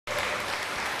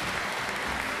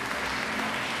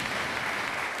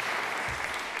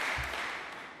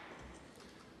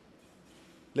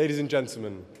Ladies and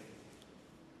gentlemen,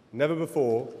 never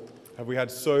before have we had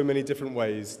so many different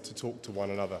ways to talk to one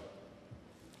another.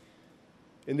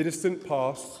 In the distant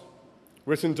past,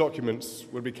 written documents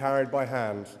would be carried by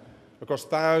hand across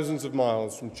thousands of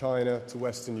miles from China to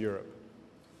Western Europe.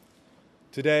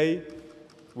 Today,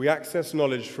 we access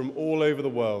knowledge from all over the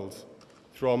world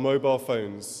through our mobile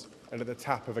phones and at the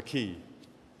tap of a key.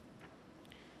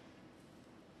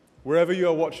 Wherever you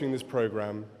are watching this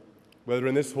program, whether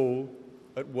in this hall,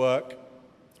 at work,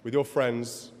 with your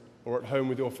friends, or at home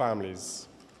with your families,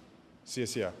 谢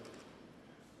谢。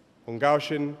很高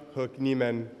兴和你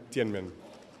们见面。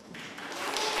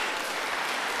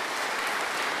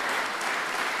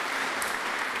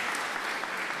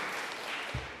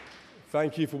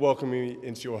Thank you for welcoming me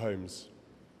into your homes.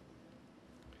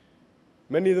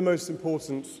 Many of the most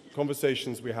important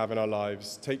conversations we have in our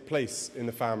lives take place in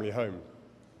the family home.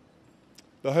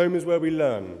 The home is where we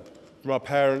learn from our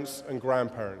parents and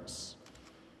grandparents,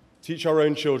 teach our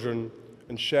own children,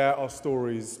 and share our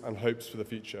stories and hopes for the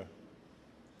future.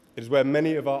 It is where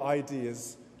many of our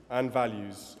ideas and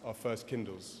values are first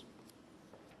kindles.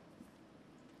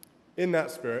 In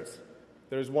that spirit,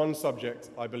 there is one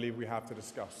subject I believe we have to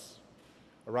discuss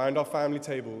around our family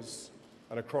tables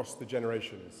and across the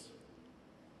generations.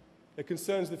 It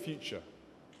concerns the future,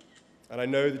 and I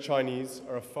know the Chinese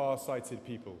are a far-sighted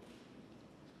people.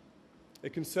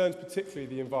 It concerns particularly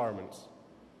the environment,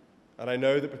 and I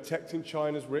know that protecting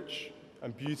China's rich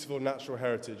and beautiful natural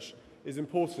heritage is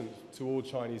important to all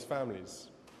Chinese families.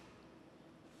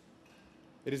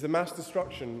 It is the mass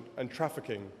destruction and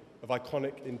trafficking of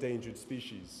iconic endangered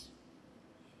species.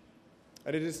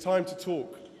 And it is time to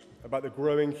talk about the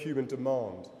growing human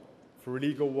demand for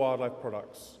illegal wildlife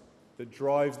products that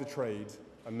drives the trade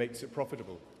and makes it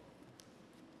profitable.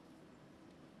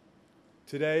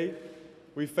 Today,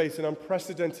 we face an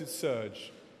unprecedented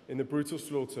surge in the brutal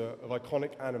slaughter of iconic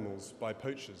animals by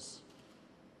poachers.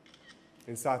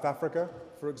 In South Africa,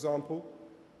 for example,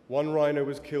 one rhino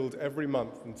was killed every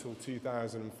month until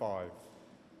 2005.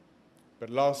 But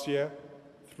last year,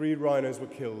 3 rhinos were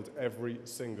killed every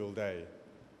single day.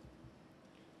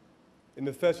 In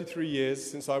the 33 years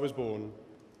since I was born,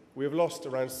 we have lost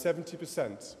around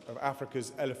 70% of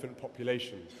Africa's elephant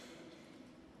population.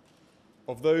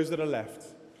 Of those that are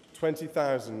left,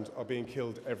 20,000 are being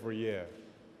killed every year.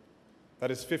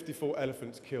 That is 54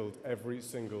 elephants killed every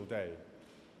single day.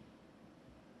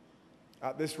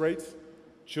 At this rate,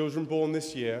 children born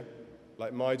this year,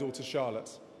 like my daughter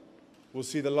Charlotte, will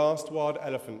see the last wild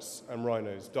elephants and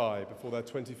rhinos die before their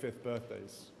 25th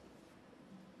birthdays.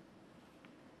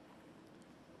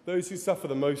 Those who suffer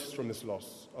the most from this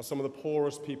loss are some of the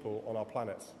poorest people on our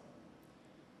planet.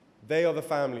 They are the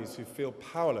families who feel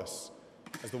powerless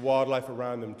as the wildlife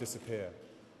around them disappear,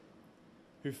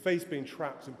 who face being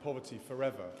trapped in poverty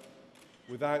forever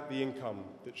without the income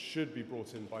that should be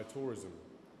brought in by tourism,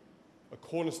 a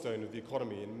cornerstone of the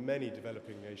economy in many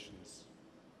developing nations.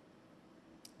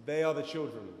 They are the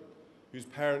children whose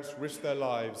parents risked their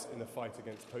lives in the fight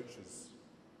against poachers.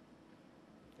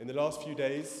 In the last few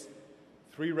days,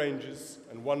 3 rangers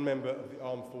and 1 member of the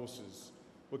armed forces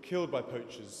were killed by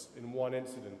poachers in one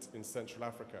incident in Central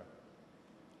Africa,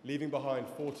 leaving behind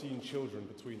 14 children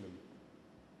between them.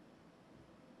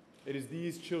 It is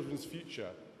these children's future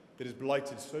that is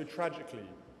blighted so tragically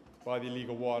by the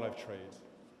illegal wildlife trade,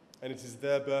 and it is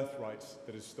their birthright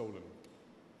that is stolen.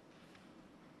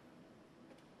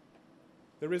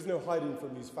 There is no hiding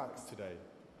from these facts today.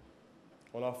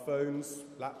 On our phones,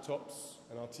 laptops,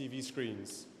 and our TV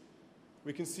screens,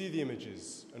 we can see the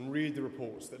images and read the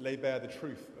reports that lay bare the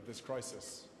truth of this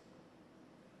crisis.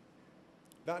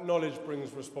 That knowledge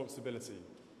brings responsibility,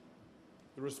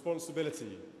 the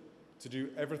responsibility to do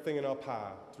everything in our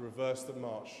power to reverse the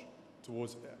march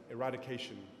towards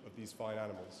eradication of these fine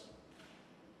animals.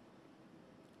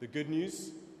 The good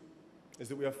news is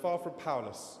that we are far from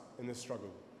powerless in this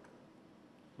struggle.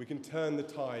 We can turn the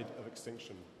tide of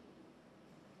extinction.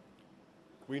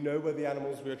 We know where the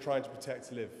animals we are trying to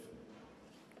protect live.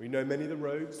 We know many of the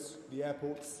roads, the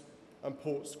airports, and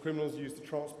ports criminals use to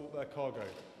transport their cargo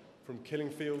from killing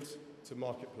fields to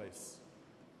marketplace.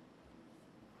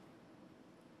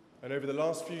 And over the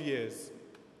last few years,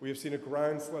 we have seen a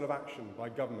groundswell of action by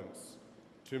governments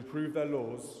to improve their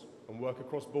laws and work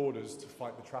across borders to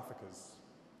fight the traffickers.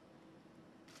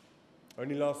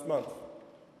 Only last month,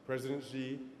 President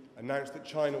Xi announced that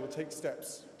China will take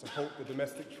steps to halt the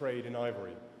domestic trade in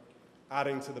ivory,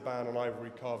 adding to the ban on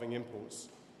ivory carving imports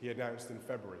he announced in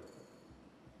February.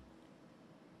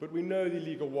 But we know the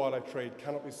illegal wildlife trade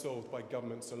cannot be solved by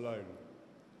governments alone.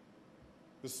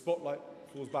 The spotlight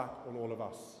falls back on all of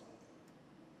us.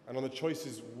 and on the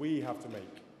choices we have to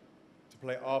make to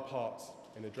play our part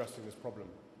in addressing this problem.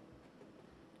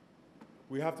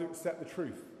 We have to accept the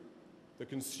truth that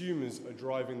consumers are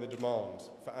driving the demand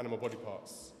for animal body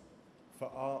parts, for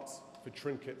art, for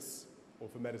trinkets, or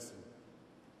for medicine.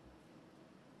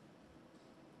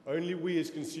 Only we as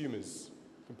consumers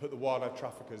can put the wildlife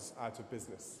traffickers out of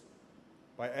business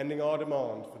by ending our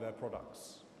demand for their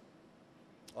products.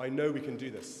 I know we can do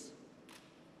this.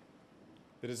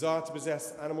 The desire to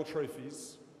possess animal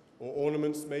trophies or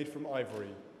ornaments made from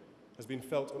ivory has been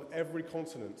felt on every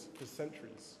continent for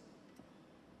centuries.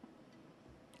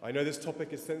 I know this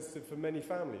topic is sensitive for many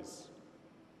families.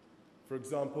 For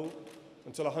example,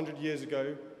 until 100 years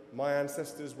ago, my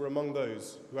ancestors were among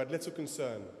those who had little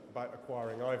concern about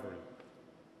acquiring ivory,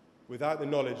 without the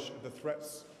knowledge of the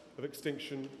threats of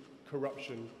extinction,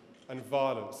 corruption, and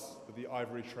violence that the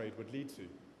ivory trade would lead to.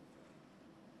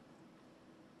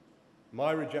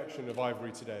 My rejection of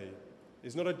ivory today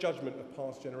is not a judgment of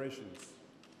past generations.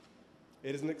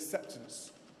 It is an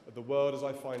acceptance of the world as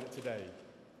I find it today,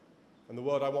 and the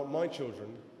world I want my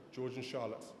children, George and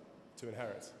Charlotte, to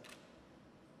inherit.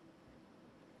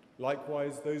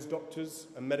 Likewise, those doctors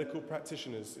and medical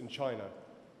practitioners in China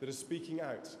that are speaking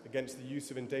out against the use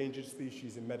of endangered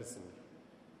species in medicine,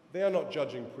 they are not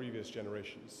judging previous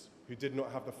generations who did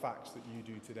not have the facts that you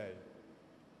do today.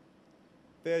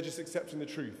 They are just accepting the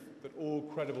truth that all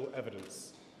credible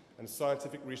evidence and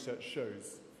scientific research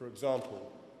shows, for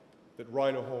example, that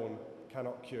rhino horn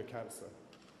cannot cure cancer.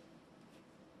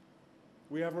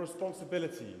 We have a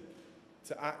responsibility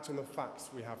to act on the facts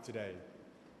we have today.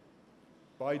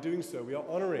 By doing so, we are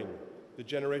honouring the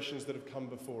generations that have come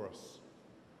before us,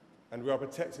 and we are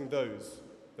protecting those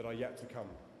that are yet to come.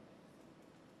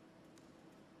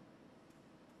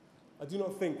 I do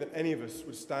not think that any of us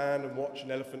would stand and watch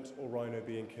an elephant or rhino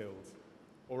being killed,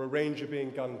 or a ranger being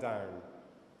gunned down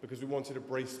because we wanted a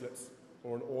bracelet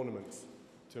or an ornament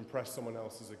to impress someone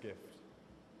else as a gift.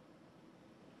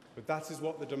 But that is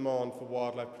what the demand for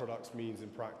wildlife products means in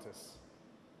practice.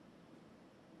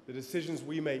 The decisions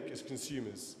we make as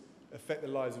consumers affect the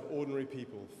lives of ordinary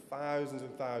people thousands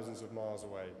and thousands of miles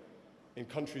away in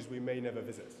countries we may never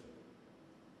visit.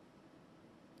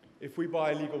 If we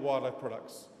buy illegal wildlife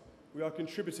products, we are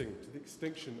contributing to the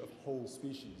extinction of whole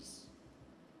species.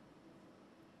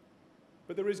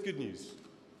 But there is good news.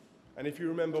 And if you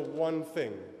remember one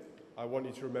thing, I want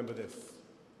you to remember this: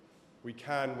 we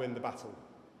can win the battle.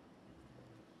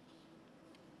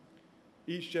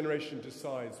 Each generation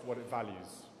decides what it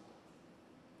values.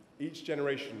 Each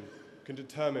generation can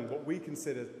determine what we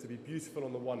consider to be beautiful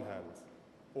on the one hand,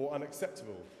 or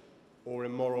unacceptable, or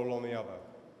immoral on the other.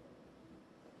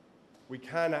 We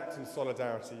can act in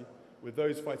solidarity with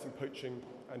those fighting poaching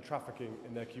and trafficking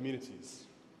in their communities.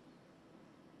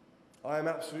 I am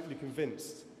absolutely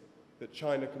convinced that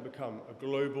China can become a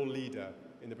global leader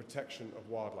in the protection of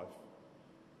wildlife.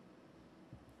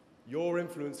 Your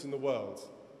influence in the world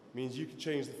means you can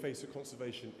change the face of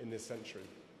conservation in this century.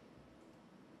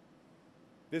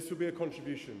 This will be a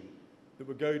contribution that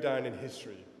will go down in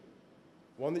history,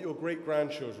 one that your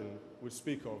great-grandchildren would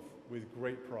speak of with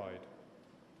great pride.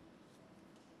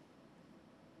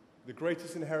 The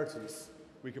greatest inheritance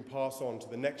we can pass on to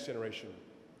the next generation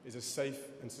is a safe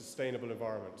and sustainable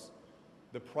environment,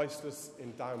 the priceless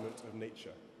endowment of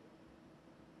nature.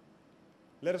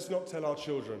 Let us not tell our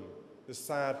children the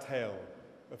sad tale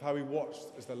of how we watched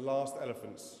as the last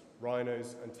elephants,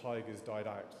 rhinos, and tigers died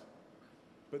out,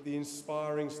 but the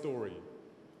inspiring story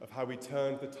of how we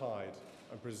turned the tide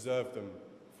and preserved them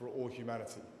for all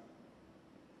humanity.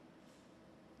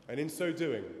 And in so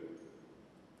doing,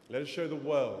 let us show the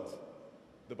world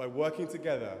that by working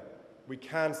together, we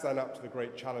can stand up to the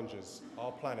great challenges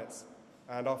our planet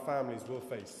and our families will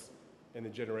face in the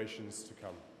generations to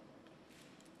come.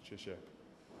 Cheers.